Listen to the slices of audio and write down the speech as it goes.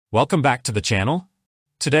Welcome back to the channel.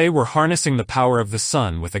 Today we're harnessing the power of the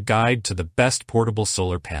sun with a guide to the best portable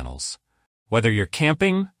solar panels. Whether you're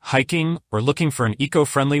camping, hiking, or looking for an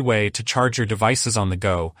eco-friendly way to charge your devices on the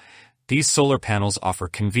go, these solar panels offer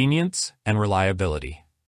convenience and reliability.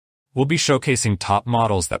 We'll be showcasing top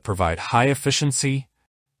models that provide high efficiency,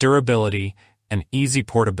 durability, and easy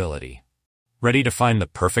portability. Ready to find the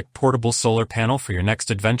perfect portable solar panel for your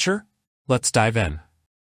next adventure? Let's dive in.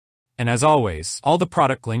 And as always, all the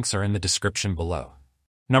product links are in the description below.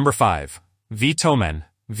 Number 5. VTOMAN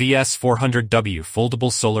VS400W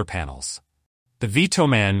Foldable Solar Panels. The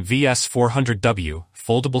VTOMAN VS400W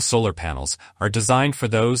foldable solar panels are designed for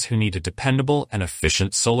those who need a dependable and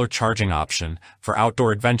efficient solar charging option for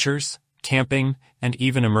outdoor adventures, camping, and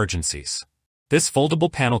even emergencies. This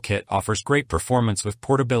foldable panel kit offers great performance with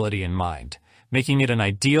portability in mind, making it an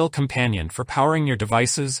ideal companion for powering your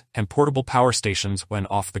devices and portable power stations when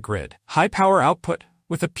off the grid. High power output.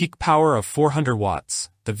 With a peak power of 400 watts,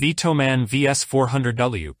 the VTOMAN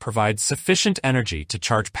VS400W provides sufficient energy to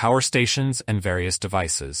charge power stations and various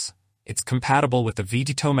devices. It's compatible with the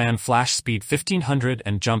VTOMAN Flash Speed 1500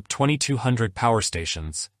 and Jump 2200 power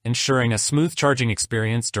stations, ensuring a smooth charging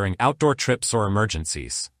experience during outdoor trips or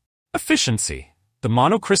emergencies. Efficiency. The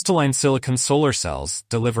monocrystalline silicon solar cells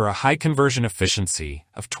deliver a high conversion efficiency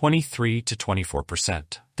of 23 to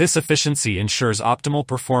 24%. This efficiency ensures optimal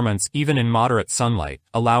performance even in moderate sunlight,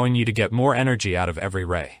 allowing you to get more energy out of every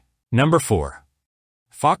ray. Number 4.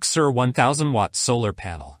 FOXSUR 1000 Watt Solar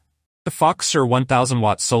Panel. The FOXSUR 1000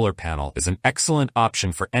 Watt solar panel is an excellent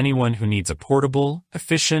option for anyone who needs a portable,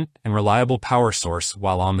 efficient, and reliable power source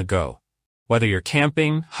while on the go. Whether you're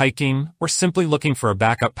camping, hiking, or simply looking for a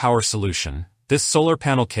backup power solution, this solar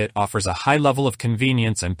panel kit offers a high level of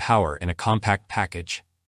convenience and power in a compact package.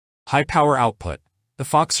 High power output. The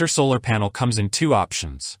FOXSUR solar panel comes in two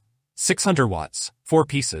options: 600 watts, 4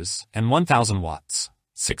 pieces, and 1000 watts,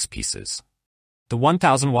 6 pieces. The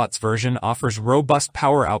 1000 watts version offers robust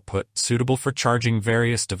power output suitable for charging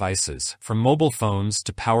various devices, from mobile phones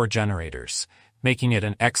to power generators, making it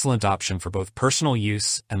an excellent option for both personal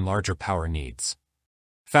use and larger power needs.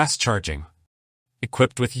 Fast charging.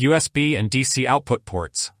 Equipped with USB and DC output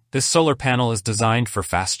ports, this solar panel is designed for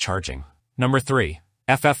fast charging. Number 3.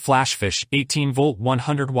 Flashfish 18V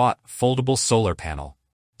 100W Foldable Solar Panel.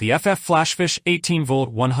 The Flashfish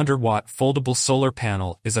 18V 100W foldable solar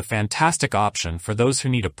panel is a fantastic option for those who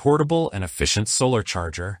need a portable and efficient solar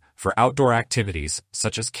charger for outdoor activities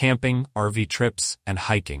such as camping, RV trips, and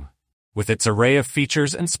hiking. With its array of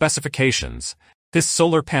features and specifications, this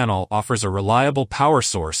solar panel offers a reliable power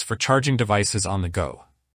source for charging devices on the go.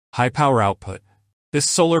 High power output. This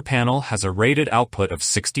solar panel has a rated output of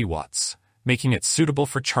 60 watts, making it suitable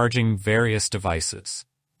for charging various devices.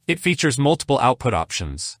 It features multiple output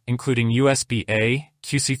options, including USB-A,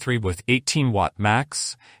 QC3 with 18 watt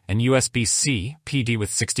max, and USB-C, PD with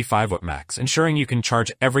 65 watt max, ensuring you can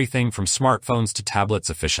charge everything from smartphones to tablets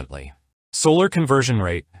efficiently. Solar conversion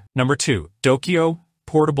rate. Number 2. Dokio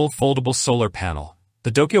Portable Foldable Solar Panel.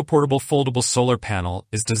 The Dokio Portable Foldable Solar Panel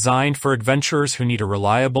is designed for adventurers who need a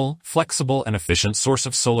reliable, flexible, and efficient source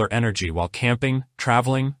of solar energy while camping,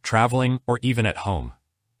 traveling, or even at home.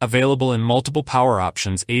 Available in multiple power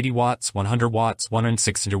options: 80 watts, 100 watts,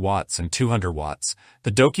 160 watts, and 200 watts,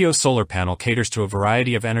 the Dokio solar panel caters to a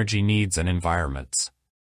variety of energy needs and environments.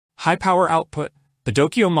 High power output. The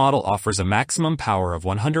Dokio model offers a maximum power of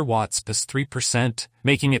 100 watts plus 3%,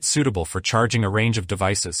 making it suitable for charging a range of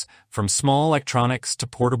devices, from small electronics to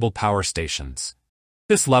portable power stations.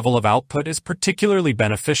 This level of output is particularly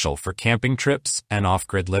beneficial for camping trips and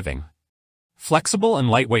off-grid living. Flexible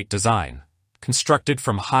and lightweight design. Constructed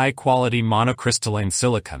from high-quality monocrystalline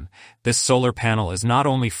silicon, this solar panel is not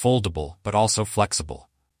only foldable but also flexible.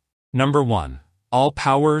 Number 1.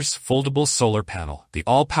 ALLPOWERS Foldable Solar Panel. The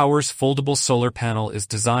ALLPOWERS Foldable Solar Panel is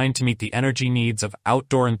designed to meet the energy needs of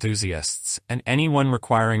outdoor enthusiasts and anyone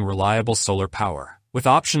requiring reliable solar power. With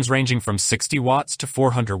options ranging from 60 watts to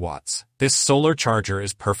 400 watts, this solar charger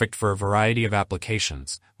is perfect for a variety of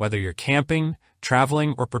applications, whether you're camping,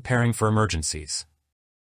 traveling, or preparing for emergencies.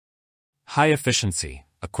 High efficiency.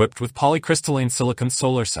 Equipped with polycrystalline silicon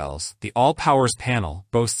solar cells, the ALLPOWERS panel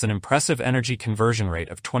boasts an impressive energy conversion rate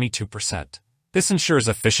of 22%. This ensures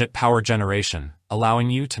efficient power generation, allowing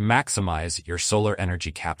you to maximize your solar energy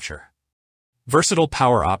capture. Versatile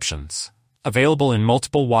power options. Available in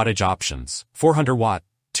multiple wattage options: 400 watt,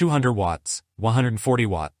 200 watts, 140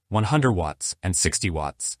 watt, 100 watts, and 60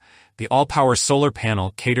 watts. The ALLPOWERS solar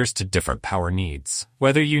panel caters to different power needs.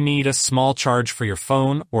 Whether you need a small charge for your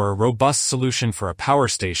phone or a robust solution for a power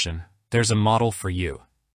station, there's a model for you.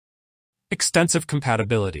 Extensive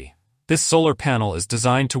compatibility. This solar panel is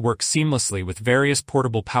designed to work seamlessly with various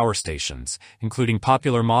portable power stations, including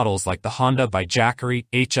popular models like the Honda by Jackery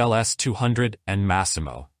HLS 200 and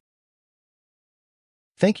Massimo.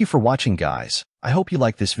 Thank you for watching, guys. I hope you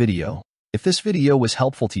liked this video. If this video was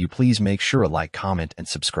helpful to you, please make sure to like, comment, and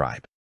subscribe.